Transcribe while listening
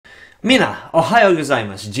Mina, Ohio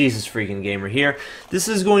gozaimasu, JesusFreakinGamer here. This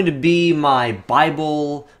is going to be my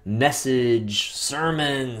Bible message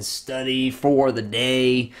sermon study for the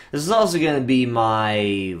day. This is also going to be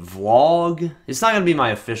my vlog. It's not going to be my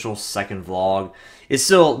official second vlog. It's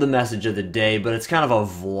still the message of the day, but it's kind of a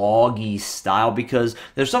vloggy style because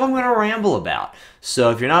there's stuff I'm going to ramble about.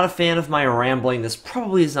 So if you're not a fan of my rambling, this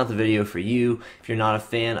probably is not the video for you. If you're not a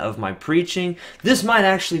fan of my preaching, this might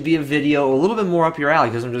actually be a video a little bit more up your alley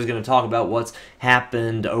because I'm just going to talk about what's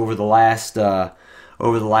happened over the last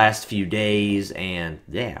few days, and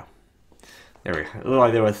yeah. There we go. It looked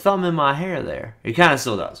like there was a thumb in my hair there. It kind of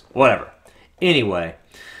still does. Whatever. Anyway.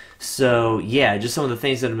 So, yeah, just some of the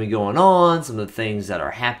things that have been going on, some of the things that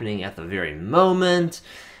are happening at the very moment.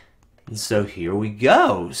 And so here we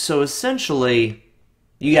go. So essentially,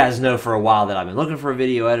 you guys know for a while that I've been looking for a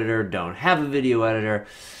video editor, don't have a video editor,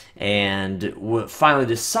 and finally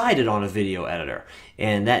decided on a video editor.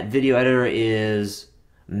 And that video editor is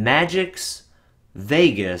Magix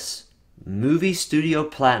Vegas Movie Studio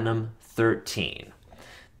Platinum 13.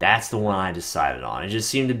 That's the one I decided on. It just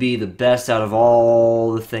seemed to be the best out of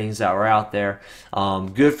all the things that were out there.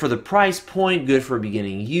 Good for the price point, good for a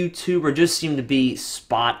beginning YouTuber, just seemed to be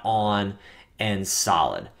spot on and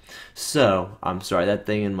solid. So, I'm sorry, that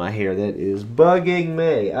thing in my hair, that is bugging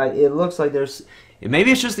me. It looks like there's,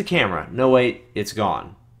 maybe it's just the camera. No, wait, it's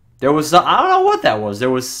gone. There was, I don't know what that was. There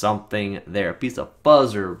was something there, a piece of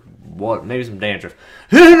fuzz or what, maybe some dandruff.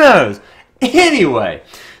 Who knows? Anyway,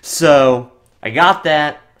 so I got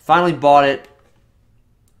that. Finally bought it.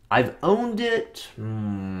 I've owned it.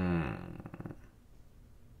 I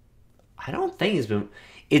don't think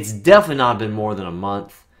it's definitely not been more than a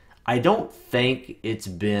month. I don't think it's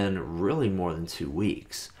been really more than 2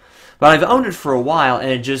 weeks. But I've owned it for a while and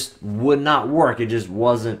it just would not work. It just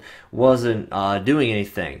wasn't doing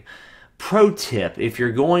anything. Pro tip, if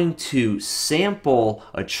you're going to sample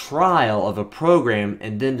a trial of a program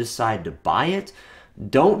and then decide to buy it,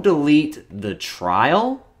 don't delete the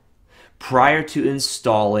trial prior to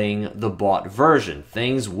installing the bought version.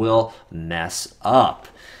 Things will mess up.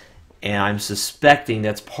 And I'm suspecting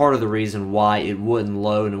that's part of the reason why it wouldn't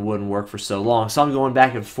load and wouldn't work for so long. So I'm going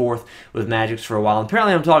back and forth with Magix for a while. And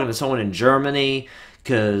apparently I'm talking to someone in Germany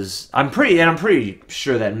because I'm pretty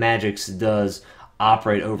sure that Magix does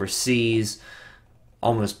operate overseas.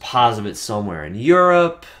 Almost positive it's somewhere in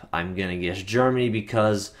Europe. I'm going to guess Germany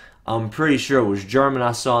because I'm pretty sure it was German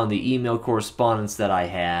I saw in the email correspondence that I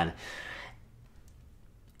had.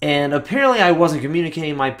 And apparently I wasn't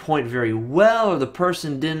communicating my point very well, or the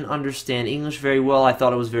person didn't understand English very well. I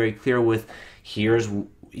thought it was very clear with, here's,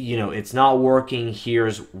 it's not working,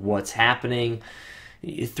 here's what's happening.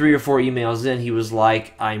 3 or 4 emails in, he was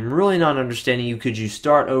like, I'm really not understanding you. Could you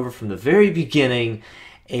start over from the very beginning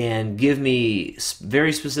and give me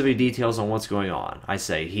very specific details on what's going on? I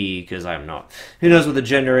say he because I'm not. Who knows what the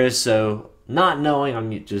gender is, so not knowing,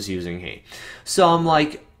 I'm just using he. So I'm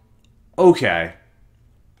like, okay.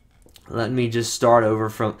 Let me just start over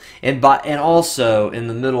from, and also in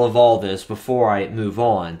the middle of all this, before I move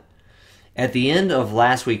on, at the end of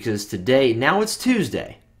last week, because today, now it's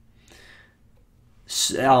Tuesday,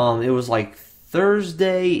 it was like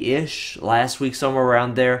Thursday-ish last week, somewhere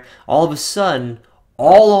around there, all of a sudden,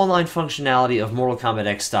 all online functionality of Mortal Kombat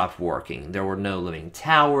X stopped working. There were no living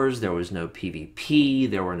towers, there was no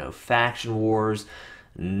PvP, there were no faction wars,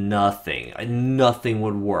 nothing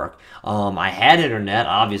would work. I had internet,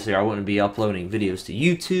 obviously I wouldn't be uploading videos to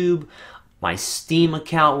YouTube. My Steam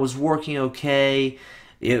account was working okay.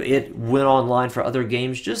 It went online for other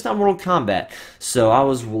games, just not Mortal Kombat. So I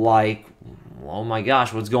was like, oh my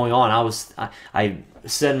gosh, what's going on? I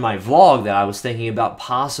said in my vlog that I was thinking about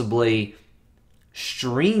possibly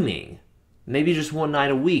streaming maybe just one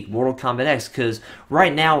night a week Mortal Kombat X, because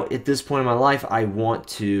right now at this point in my life I want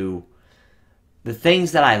to, the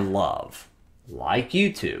things that I love, like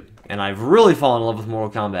YouTube, and I've really fallen in love with Mortal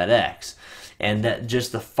Kombat X, and that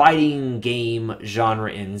just the fighting game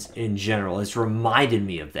genre in general has reminded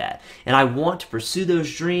me of that. And I want to pursue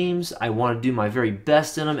those dreams, I want to do my very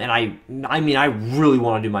best in them, and I mean, I really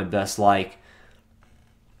want to do my best. Like,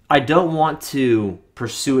 I don't want to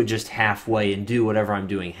pursue it just halfway and do whatever I'm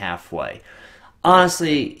doing halfway.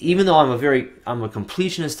 Honestly, even though I'm a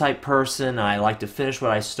completionist type person, and I like to finish what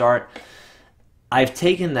I start, I've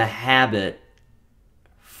taken the habit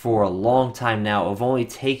for a long time now of only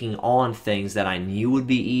taking on things that I knew would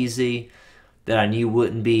be easy, that I knew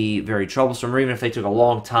wouldn't be very troublesome, or even if they took a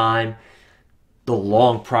long time, the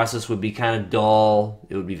long process would be kind of dull,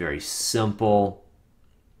 it would be very simple.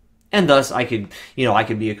 And thus, I could, I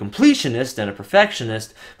could be a completionist and a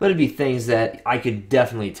perfectionist, but it'd be things that I could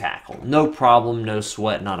definitely tackle. No problem, no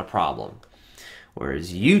sweat, not a problem.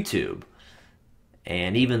 Whereas YouTube,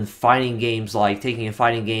 and even fighting games, like taking a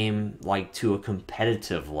fighting game like to a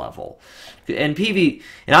competitive level, and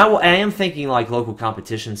I am thinking like local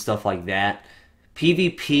competition, stuff like that.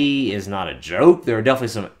 PvP is not a joke. There are definitely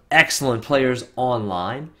some excellent players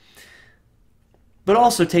online. But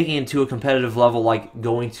also taking it to a competitive level, like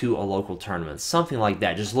going to a local tournament, something like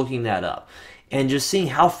that, just looking that up. And just seeing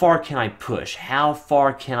how far can I push, how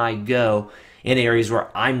far can I go in areas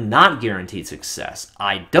where I'm not guaranteed success.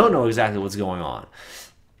 I don't know exactly what's going on.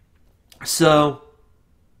 So,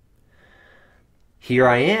 here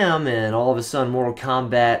I am, and all of a sudden Mortal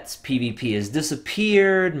Kombat's PvP has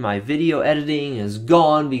disappeared, my video editing is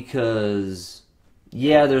gone because,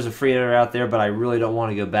 yeah, there's a free editor out there, but I really don't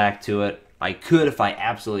want to go back to it. I could if I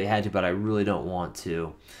absolutely had to, but I really don't want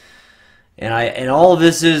to. And all of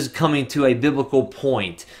this is coming to a biblical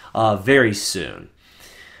point very soon.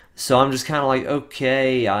 So I'm just kind of like,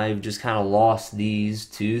 okay, I've just kind of lost these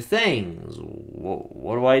two things.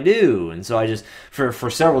 What do I do? And so I just, for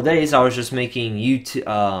several days, I was just making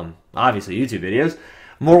YouTube, obviously YouTube videos,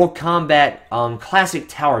 Mortal Kombat classic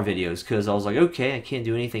tower videos, because I was like, okay, I can't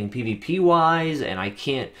do anything PvP-wise, and I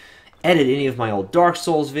can't edit any of my old Dark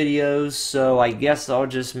Souls videos, so I guess I'll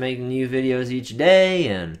just make new videos each day,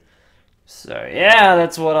 and so yeah,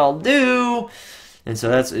 that's what I'll do. And so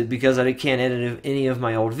that's because I can't edit any of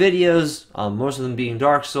my old videos, most of them being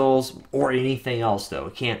Dark Souls, or anything else though. I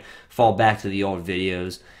can't fall back to the old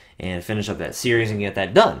videos and finish up that series and get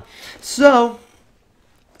that done. So,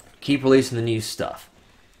 keep releasing the new stuff.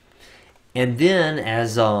 And then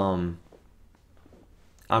as I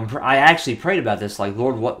actually prayed about this, like,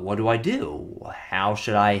 Lord, what do I do? How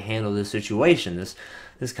should I handle this situation?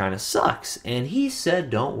 This kind of sucks. And he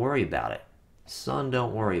said, don't worry about it. Son,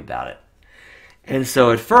 don't worry about it. And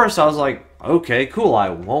so at first I was like, okay, cool, I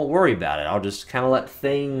won't worry about it. I'll just kind of let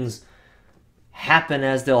things happen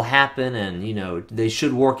as they'll happen, and, they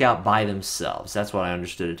should work out by themselves. That's what I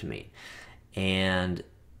understood it to mean. And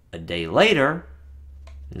a day later,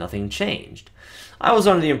 nothing changed. I was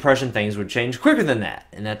under the impression things would change quicker than that,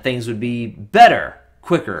 and that things would be better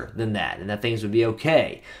quicker than that, and that things would be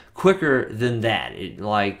okay quicker than that.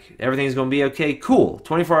 Like, everything's going to be okay, cool.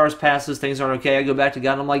 24 hours passes, things aren't okay, I go back to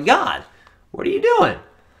God, and I'm like, God, what are you doing?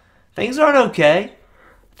 Things aren't okay.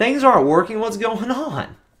 Things aren't working, what's going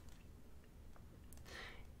on?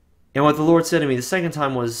 And what the Lord said to me the second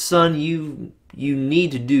time was, son, you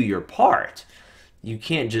need to do your part. You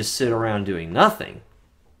can't just sit around doing nothing.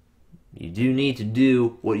 You do need to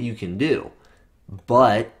do what you can do.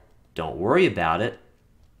 But don't worry about it.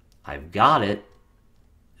 I've got it.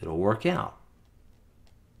 It'll work out.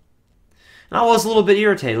 And I was a little bit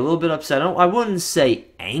irritated, a little bit upset. I wouldn't say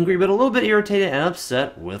angry, but a little bit irritated and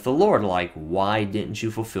upset with the Lord. Like, why didn't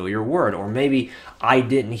you fulfill your word? Or maybe I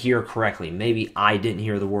didn't hear correctly. Maybe I didn't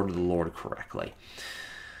hear the word of the Lord correctly.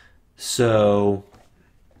 So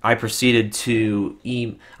I proceeded to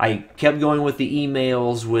I kept going with the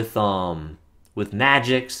emails with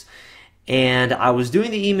Magix, and I was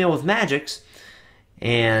doing the email with Magix,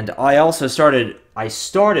 and I also started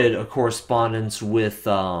a correspondence with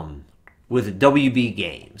WB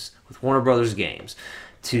Games, with Warner Brothers Games,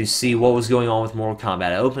 to see what was going on with Mortal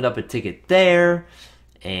Kombat. I opened up a ticket there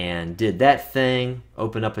and did that thing.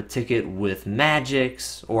 Opened up a ticket with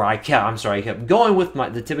Magix, or I kept going with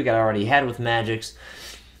the ticket I already had with Magix.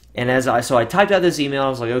 And so I typed out this email. I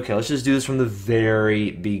was like, okay, let's just do this from the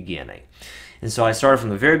very beginning. And so I started from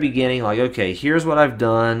the very beginning, like, okay, here's what I've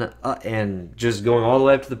done, and just going all the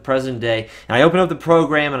way up to the present day. And I opened up the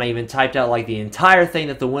program, and I even typed out like the entire thing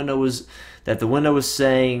that the window was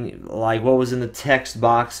saying, like what was in the text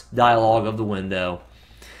box dialogue of the window.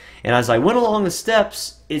 And as I went along the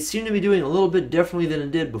steps, it seemed to be doing a little bit differently than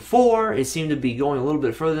it did before. It seemed to be going a little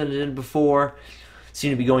bit further than it did before. It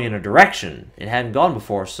seemed to be going in a direction it hadn't gone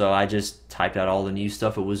before. So I just typed out all the new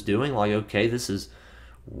stuff it was doing, like, okay, this is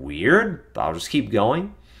weird, but I'll just keep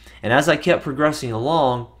going. And as I kept progressing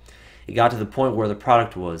along, it got to the point where the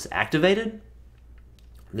product was activated.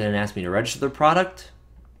 Then it asked me to register the product.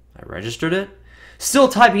 I registered it. Still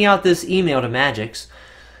typing out this email to Magix,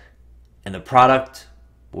 and the product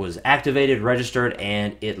was activated, registered,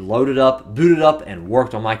 and it loaded up, booted up, and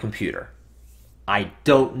worked on my computer. I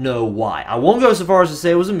don't know why. I won't go so far as to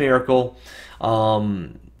say it was a miracle.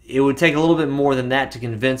 It would take a little bit more than that to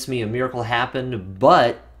convince me a miracle happened,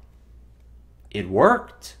 but it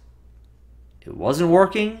worked. It wasn't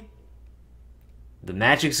working. The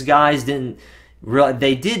Magix guys didn't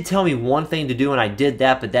They did tell me one thing to do, and I did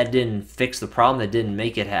that, but that didn't fix the problem. That didn't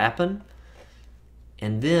make it happen.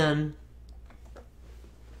 And then,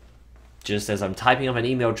 just as I'm typing up an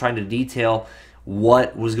email trying to detail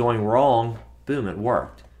what was going wrong, boom, it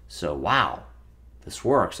worked. So, wow, this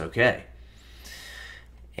works, okay.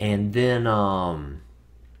 And then, I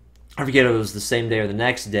forget if it was the same day or the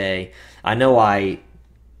next day. I know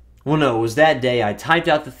well, no, it was that day. I typed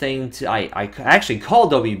out the thing. I actually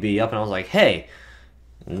called WB up, and I was like, hey,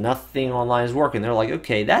 nothing online is working. They're like,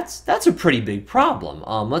 okay, that's a pretty big problem.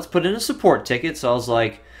 Let's put in a support ticket. So I was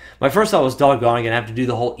like, my first thought was, doggone, I'm going to have to do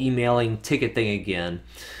the whole emailing ticket thing again.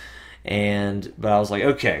 But I was like,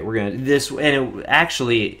 okay, we're going to do this. And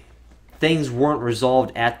actually, things weren't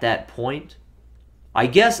resolved at that point. I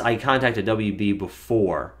guess I contacted WB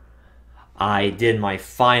before I did my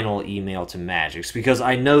final email to Magix, because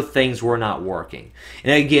I know things were not working.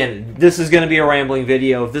 And again, this is going to be a rambling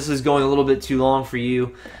video. If this is going a little bit too long for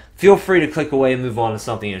you, feel free to click away and move on to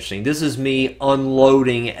something interesting. This is me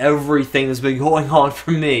unloading everything that's been going on for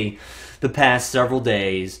me the past several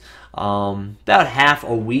days. About half a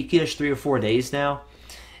weekish, 3 or 4 days now.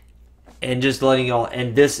 And just letting y'all,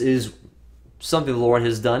 and this is something the Lord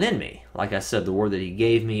has done in me. Like I said, the word that He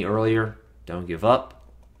gave me earlier, don't give up.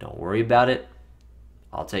 Don't worry about it.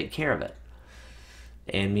 I'll take care of it.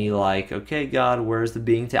 And me like, okay, God, where's the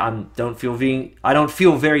being? I don't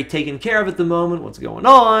feel very taken care of at the moment. What's going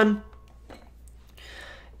on?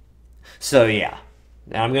 So yeah,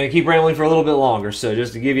 I'm going to keep rambling for a little bit longer. So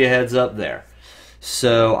just to give you a heads up there.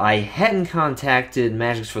 So I hadn't contacted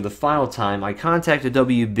Magix for the final time. I contacted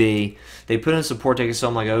WB. They put in a support ticket. So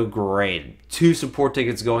I'm like, oh great, 2 support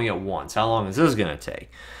tickets going at once. How long is this going to take?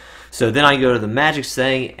 So then I go to the Magix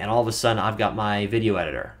thing, and all of a sudden I've got my video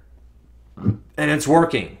editor. And it's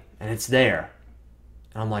working, and it's there.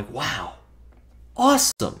 And I'm like, wow,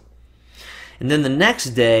 awesome. And then the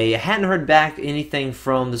next day, I hadn't heard back anything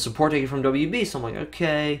from the support ticket from WB, so I'm like,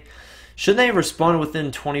 okay, shouldn't they have responded within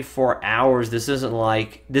 24 hours? This isn't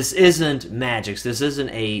Magix. This isn't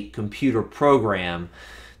a computer program.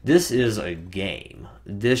 This is a game.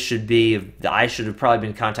 I should have probably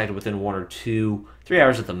been contacted within 1 or 2, 3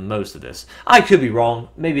 hours at the most of this. I could be wrong.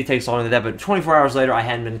 Maybe it takes longer than that, but 24 hours later, I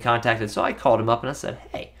hadn't been contacted, so I called him up and I said,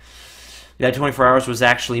 hey, that 24 hours was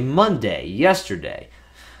actually Monday, yesterday.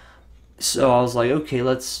 So I was like, okay,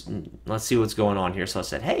 let's see what's going on here. So I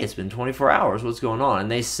said, hey, it's been 24 hours. What's going on?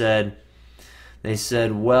 And they said,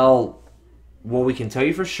 well, what we can tell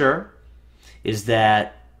you for sure is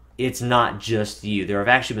that it's not just you. There have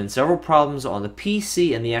actually been several problems on the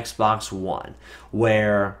PC and the Xbox One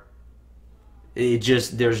where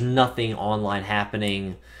there's nothing online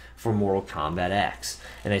happening for Mortal Kombat X.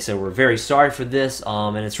 And they said, we're very sorry for this,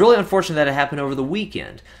 and it's really unfortunate that it happened over the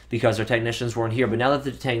weekend because our technicians weren't here. But now that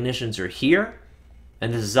the technicians are here,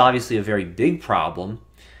 and this is obviously a very big problem,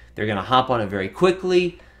 they're going to hop on it very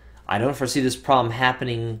quickly. I don't foresee this problem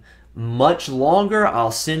happening much longer.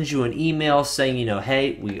 I'll send you an email saying,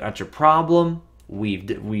 hey, we got your problem. We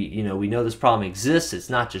know this problem exists. It's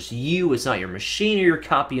not just you. It's not your machine or your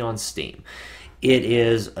copy on Steam. It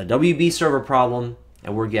is a WB server problem,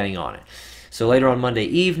 and we're getting on it. So later on Monday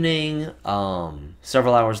evening,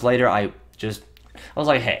 several hours later, I was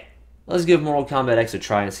like, hey, let's give Mortal Kombat X a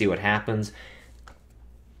try and see what happens.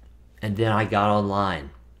 And then I got online.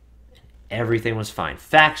 Everything was fine.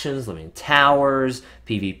 Factions, living towers,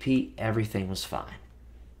 PvP, everything was fine.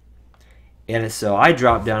 And so I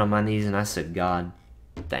dropped down on my knees and I said, God,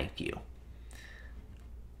 thank you.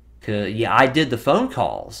 'Cause, yeah, I did the phone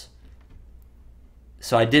calls.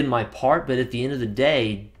 So I did my part, but at the end of the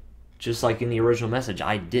day, just like in the original message,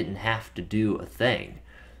 I didn't have to do a thing.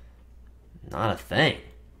 Not a thing.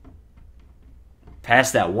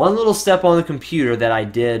 Past that one little step on the computer that I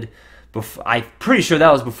did, I'm pretty sure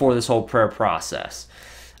that was before this whole prayer process.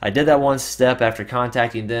 I did that one step after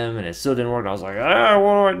contacting them, and it still didn't work. I was like,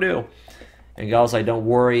 what do I do? And God was like, don't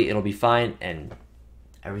worry, it'll be fine. And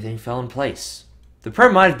everything fell in place. The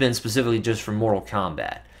prayer might have been specifically just for Mortal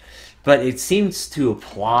Kombat, but it seems to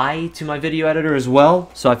apply to my video editor as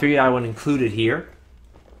well, so I figured I would include it here.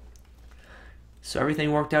 So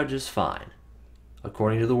everything worked out just fine.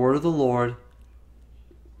 According to the word of the Lord,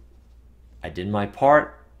 I did my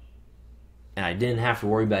part, and I didn't have to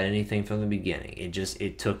worry about anything from the beginning.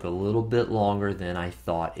 It took a little bit longer than I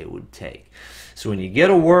thought it would take. So when you get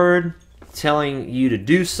a word telling you to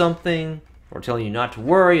do something, or telling you not to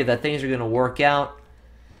worry, that things are going to work out,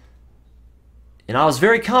 and I was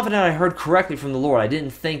very confident I heard correctly from the Lord. I didn't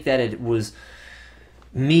think that it was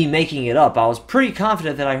me making it up. I was pretty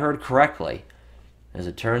confident that I heard correctly. As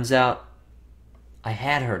it turns out, I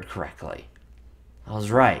had heard correctly. I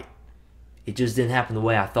was right. it just didn't happen the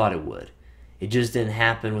way I thought it would. It just didn't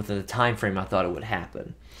happen within the time frame I thought it would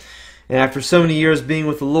happen. And after so many years being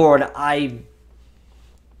with the Lord, I'm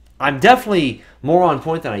definitely more on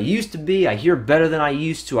point than I used to be. I hear better than I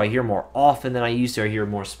used to. I hear more often than I used to. I hear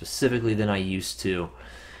more specifically than I used to.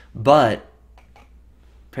 But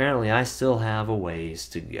apparently I still have a ways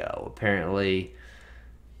to go. Apparently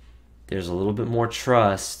there's a little bit more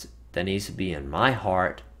trust that needs to be in my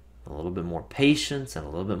heart, a little bit more patience, and a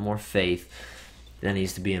little bit more faith that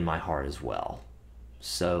needs to be in my heart as well.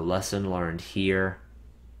 So, lesson learned here.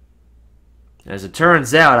 As it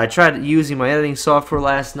turns out, I tried using my editing software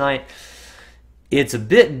last night. It's a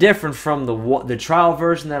bit different from the trial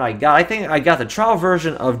version that I got. I think I got the trial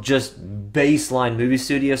version of just baseline Movie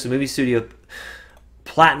Studio. So Movie Studio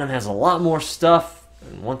Platinum has a lot more stuff.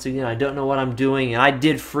 And once again, I don't know what I'm doing. And I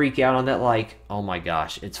did freak out on that, like, oh my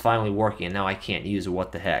gosh, it's finally working and now I can't use it.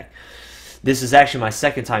 What the heck? This is actually my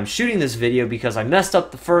second time shooting this video because I messed up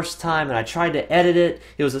the first time and I tried to edit it.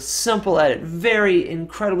 It was a simple edit, very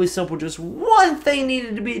incredibly simple. Just one thing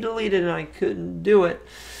needed to be deleted and I couldn't do it.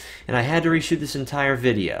 And I had to reshoot this entire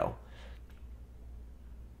video.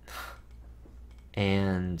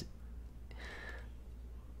 And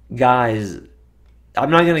guys, I'm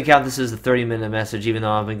not going to count this as a 30-minute message, even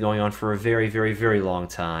though I've been going on for a very, very, very long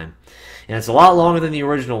time. And it's a lot longer than the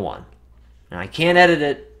original one. And I can't edit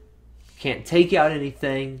it. Can't take out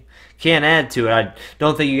anything. Can't add to it. I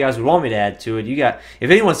don't think you guys would want me to add to it.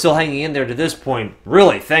 If anyone's still hanging in there to this point,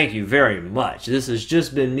 really, thank you very much. This has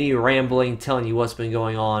just been me rambling, telling you what's been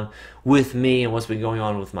going on with me and what's been going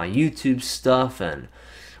on with my YouTube stuff and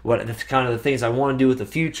what kind of the things I want to do with the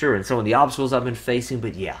future and some of the obstacles I've been facing.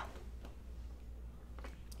 But yeah,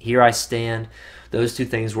 here I stand. Those two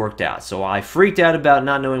things worked out. So I freaked out about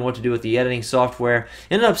not knowing what to do with the editing software.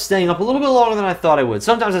 Ended up staying up a little bit longer than I thought I would.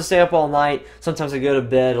 Sometimes I stay up all night. Sometimes I go to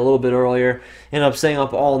bed a little bit earlier. Ended up staying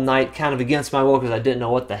up all night kind of against my will because I didn't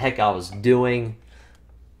know what the heck I was doing.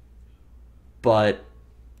 But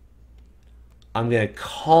I'm going to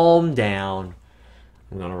calm down.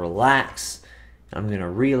 I'm going to relax. I'm going to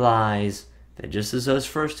realize that just as those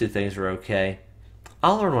first two things were okay,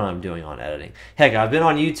 I'll learn what I'm doing on editing. Heck, I've been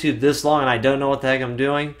on YouTube this long and I don't know what the heck I'm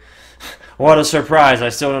doing. What a surprise, I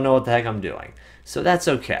still don't know what the heck I'm doing. So that's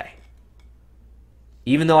okay.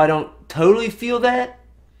 Even though I don't totally feel that,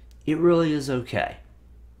 it really is okay.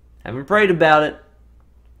 I haven't prayed about it,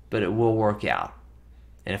 but it will work out.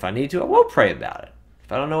 And if I need to, I will pray about it.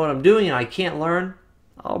 If I don't know what I'm doing and I can't learn,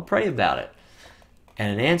 I'll pray about it.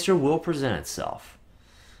 And an answer will present itself.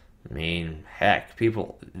 I mean, heck,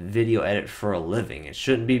 people video edit for a living. It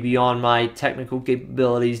shouldn't be beyond my technical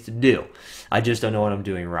capabilities to do. I just don't know what I'm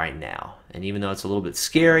doing right now. And even though it's a little bit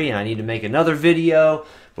scary and I need to make another video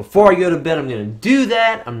before I go to bed, I'm going to do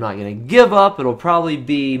that. I'm not going to give up. It'll probably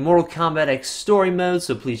be Mortal Kombat X story mode,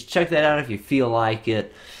 so please check that out if you feel like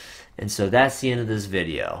it. And so that's the end of this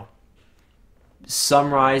video.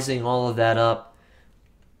 Summarizing all of that up,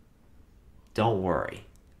 don't worry.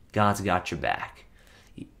 God's got your back.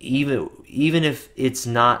 Even if it's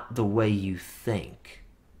not the way you think,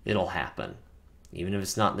 it'll happen. Even if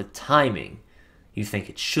it's not the timing you think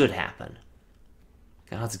it should happen,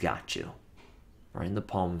 God's got you right in the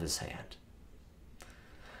palm of his hand.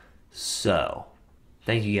 So,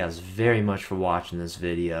 thank you guys very much for watching this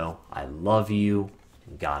video. I love you,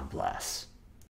 and God bless.